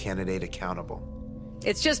the other candidate accountable.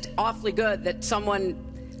 It's just awfully good that someone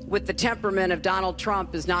with the temperament of Donald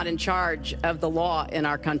Trump is not in charge of the law in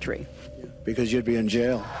our country. Because you'd be in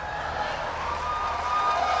jail.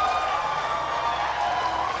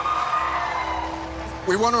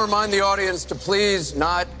 We want to remind the audience to please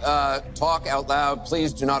not talk out loud.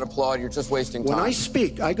 Please do not applaud. You're just wasting time. When I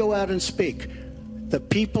speak, I go out and speak. The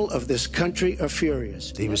people of this country are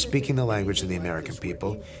furious. He was speaking the language of the American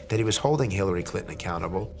people, that he was holding Hillary Clinton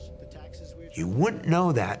accountable. You wouldn't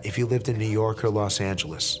know that if you lived in New York or Los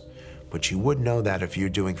Angeles, but you would know that if you're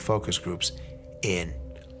doing focus groups in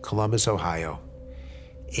Columbus, Ohio,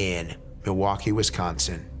 in Milwaukee,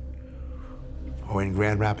 Wisconsin, or in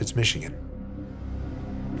Grand Rapids, Michigan.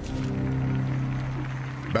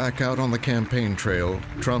 Back out on the campaign trail,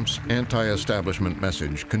 Trump's anti-establishment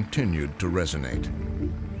message continued to resonate.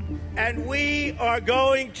 And we are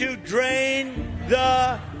going to drain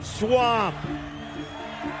the swamp.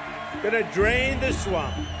 Gonna drain the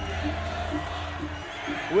swamp.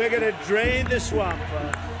 We're gonna drain the swamp,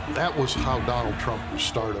 folks. That was how Donald Trump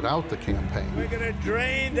started out the campaign. We're gonna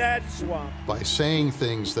drain that swamp. By saying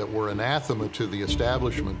things that were anathema to the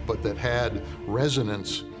establishment, but that had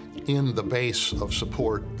resonance in the base of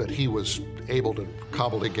support that he was able to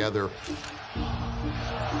cobble together.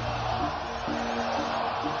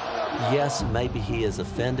 Yes, maybe he has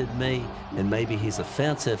offended me, and maybe he's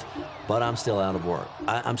offensive, but I'm still out of work.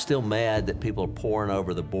 I'm still mad that people are pouring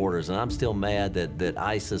over the borders, and I'm still mad that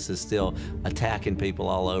ISIS is still attacking people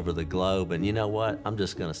all over the globe, and you know what? I'm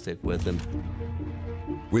just gonna stick with him.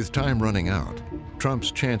 With time running out,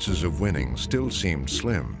 Trump's chances of winning still seemed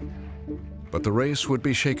slim. But the race would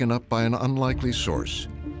be shaken up by an unlikely source,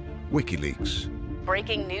 WikiLeaks.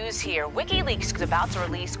 breaking news here. WikiLeaks is about to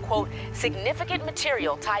release, quote, significant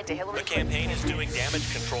material tied to Hillary Clinton. The campaign is doing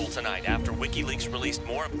damage control tonight after WikiLeaks released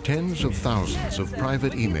more. Tens of thousands of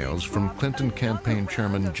private emails from Clinton campaign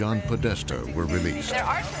chairman John Podesta were released. There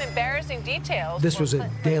are some embarrassing details. This was a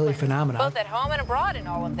daily phenomenon. Both at home and abroad in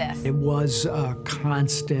all of this. It was a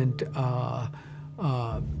constant,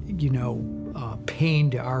 pain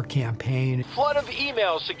to our campaign. Flood of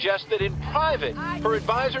emails suggest that in private, her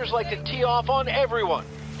advisors like to tee off on everyone,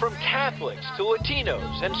 from Catholics to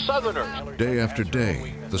Latinos and Southerners. Day after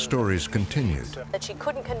day, the stories continued. That she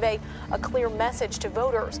couldn't convey a clear message to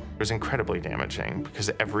voters. It was incredibly damaging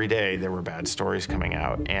because every day there were bad stories coming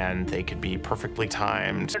out and they could be perfectly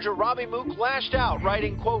timed. Senator Robbie Mook lashed out,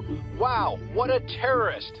 writing, quote, "Wow, what a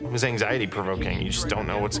terrorist." It was anxiety provoking. You just don't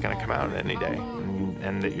know what's going to come out any day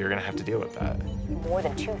and that you're going to have to deal with that. More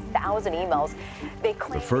than 2,000 emails.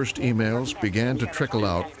 The first emails began to trickle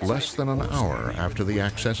out less than an hour after the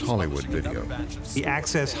Access Hollywood video. The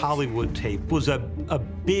Access Hollywood tape was a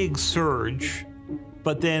big surge,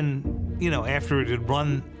 but then, after it had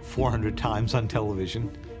run 400 times on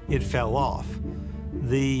television, it fell off.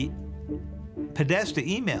 The Podesta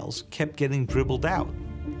emails kept getting dribbled out.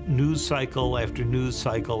 News cycle after news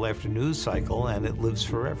cycle after news cycle, and it lives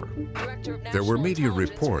forever. There were media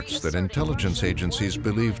reports that intelligence agencies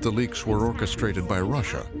believed the leaks were orchestrated by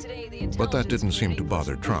Russia, but that didn't seem to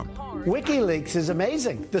bother Trump. WikiLeaks is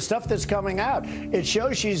amazing. The stuff that's coming out, it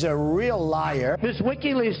shows she's a real liar. This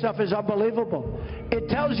WikiLeaks stuff is unbelievable. It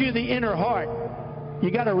tells you the inner heart. You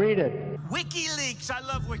got to read it. WikiLeaks, I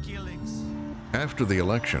love WikiLeaks. After the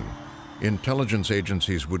election, intelligence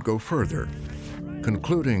agencies would go further,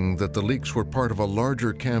 concluding that the leaks were part of a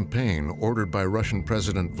larger campaign ordered by Russian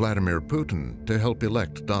President Vladimir Putin to help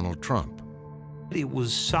elect Donald Trump. It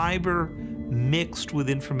was cyber mixed with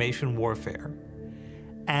information warfare.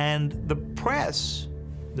 And the press,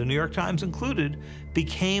 the New York Times included,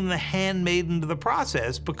 became the handmaiden to the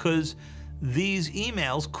process because these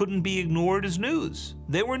emails couldn't be ignored as news.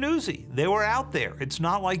 They were newsy. They were out there. It's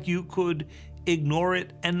not like you could ignore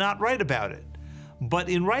it and not write about it. But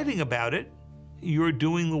in writing about it, you're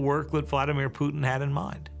doing the work that Vladimir Putin had in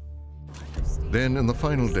mind. Then, in the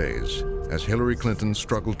final days, as Hillary Clinton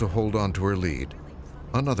struggled to hold on to her lead,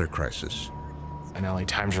 another crisis. An LA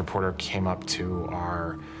Times reporter came up to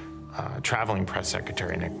our traveling press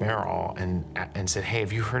secretary, Nick Merrill, and said, "Hey,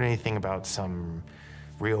 have you heard anything about some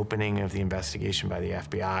reopening of the investigation by the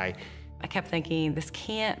FBI?" I kept thinking, this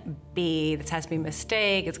can't be, this has to be a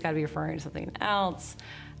mistake, it's got to be referring to something else.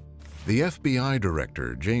 The FBI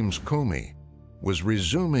director, James Comey, was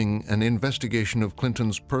resuming an investigation of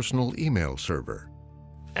Clinton's personal email server.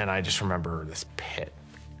 And I just remember this pit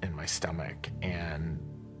in my stomach and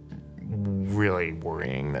really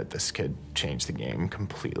worrying that this could change the game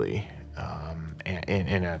completely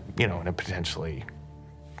in a potentially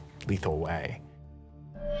lethal way.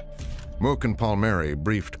 Mook and Palmieri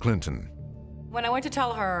briefed Clinton. When I went to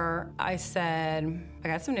tell her, I said, I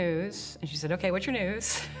got some news. And she said, okay, what's your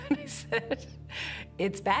news? And I said,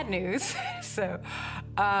 it's bad news. So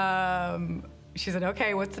she said,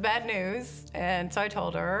 okay, what's the bad news? And so I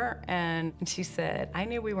told her, and she said, I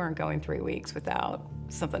knew we weren't going 3 weeks without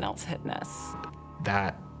something else hitting us.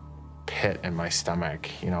 That pit in my stomach,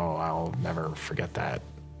 I'll never forget that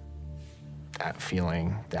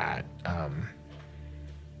feeling that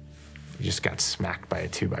you just got smacked by a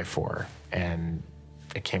 2x4, and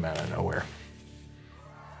it came out of nowhere.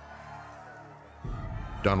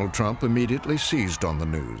 Donald Trump immediately seized on the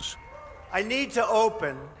news. I need to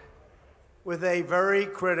open with a very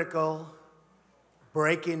critical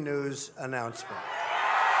breaking news announcement.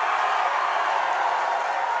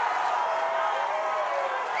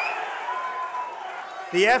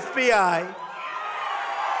 The FBI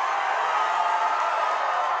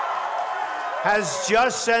has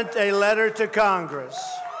just sent a letter to Congress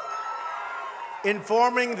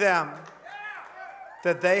informing them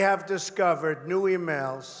that they have discovered new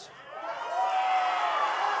emails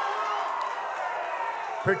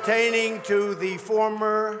pertaining to the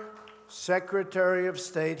former Secretary of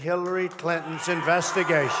State Hillary Clinton's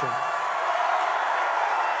investigation.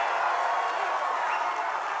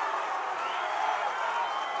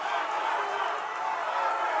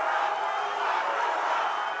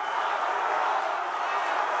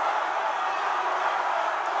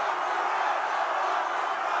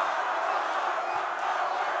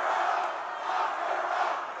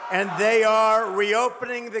 And they are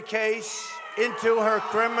reopening the case into her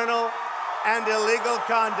criminal and illegal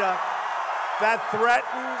conduct that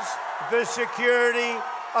threatens the security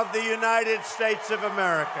of the United States of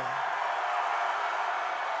America.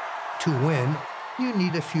 To win, you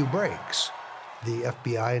need a few breaks. The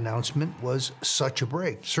FBI announcement was such a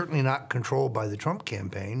break. Certainly not controlled by the Trump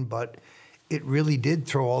campaign, but it really did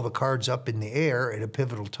throw all the cards up in the air at a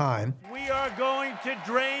pivotal time. We are going to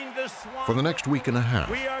drain the swamp. For the next week and a half,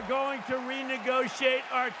 We are going to renegotiate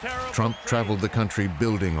our terrible Trump traveled the country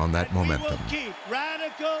building on that momentum, We will keep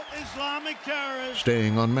radical Islamic terrorists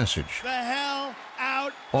staying on message, the hell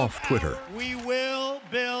out off Twitter. We will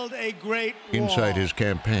build a great wall. Inside his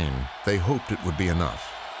campaign, they hoped it would be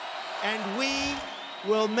enough. And we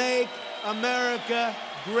will make America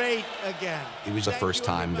great again. It was the first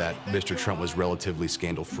time that Mr. Trump was relatively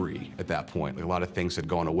scandal-free at that point. A lot of things had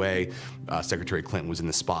gone away. Secretary Clinton was in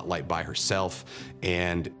the spotlight by herself,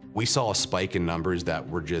 and we saw a spike in numbers that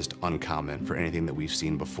were just uncommon for anything that we've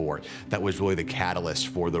seen before. That was really the catalyst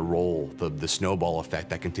for the roll, the snowball effect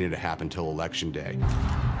that continued to happen till Election Day.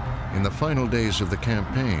 In the final days of the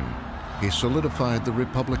campaign, he solidified the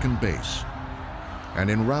Republican base. And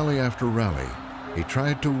in rally after rally, he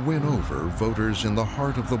tried to win over voters in the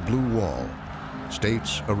heart of the blue wall,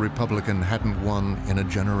 states a Republican hadn't won in a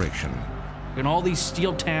generation. In all these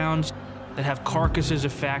steel towns that have carcasses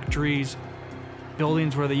of factories,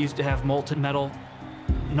 buildings where they used to have molten metal,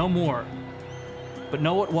 no more. But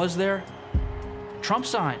know what was there? Trump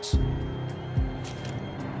signs.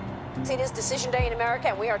 It is decision day in America,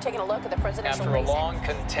 and we are taking a look at the presidential race. After a long,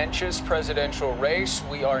 contentious presidential race,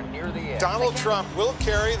 we are near the end. Donald Trump will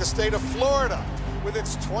carry the state of Florida with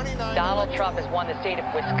its 29... Donald Trump has won the state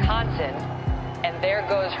of Wisconsin, and there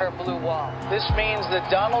goes her blue wall. This means that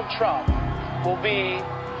Donald Trump will be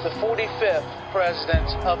the 45th president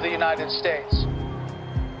of the United States.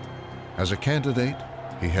 As a candidate,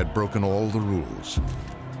 he had broken all the rules.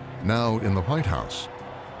 Now in the White House,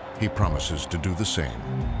 he promises to do the same.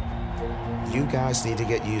 You guys need to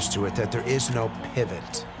get used to it, that there is no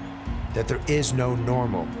pivot, that there is no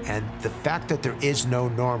normal. And the fact that there is no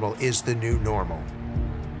normal is the new normal.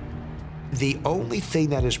 The only thing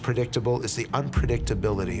that is predictable is the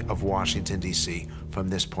unpredictability of Washington, D.C. from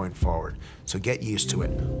this point forward. So get used to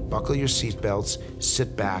it. Buckle your seatbelts,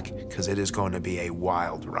 sit back, because it is going to be a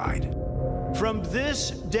wild ride. From this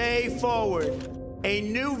day forward, a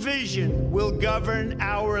new vision will govern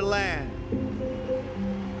our land.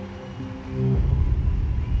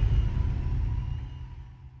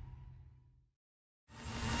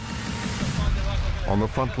 On the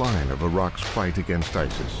front line of Iraq's fight against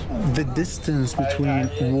ISIS, The distance between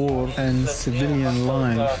war and civilian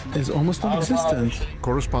life is almost non-existent.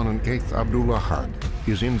 correspondent Keith Abdullah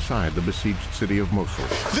is inside the besieged city of Mosul,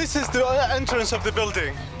 This is the entrance of the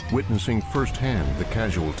building. witnessing firsthand the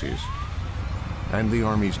casualties and the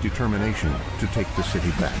army's determination to take the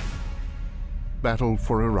city back. Battle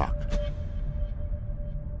for Iraq.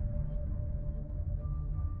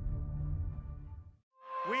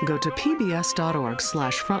 Go to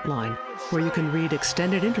pbs.org/frontline, where you can read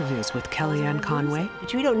extended interviews with Kellyanne Conway.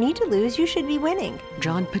 But you don't need to lose, you should be winning.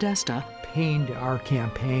 John Podesta. Pain to our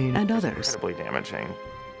campaign. And others. Incredibly damaging.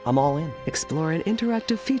 I'm all in. Explore an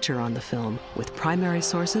interactive feature on the film with primary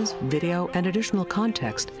sources, video, and additional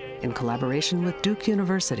context in collaboration with Duke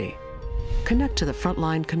University. Connect to the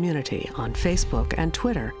Frontline community on Facebook and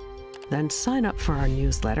Twitter, then sign up for our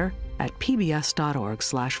newsletter at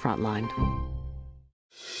pbs.org/frontline.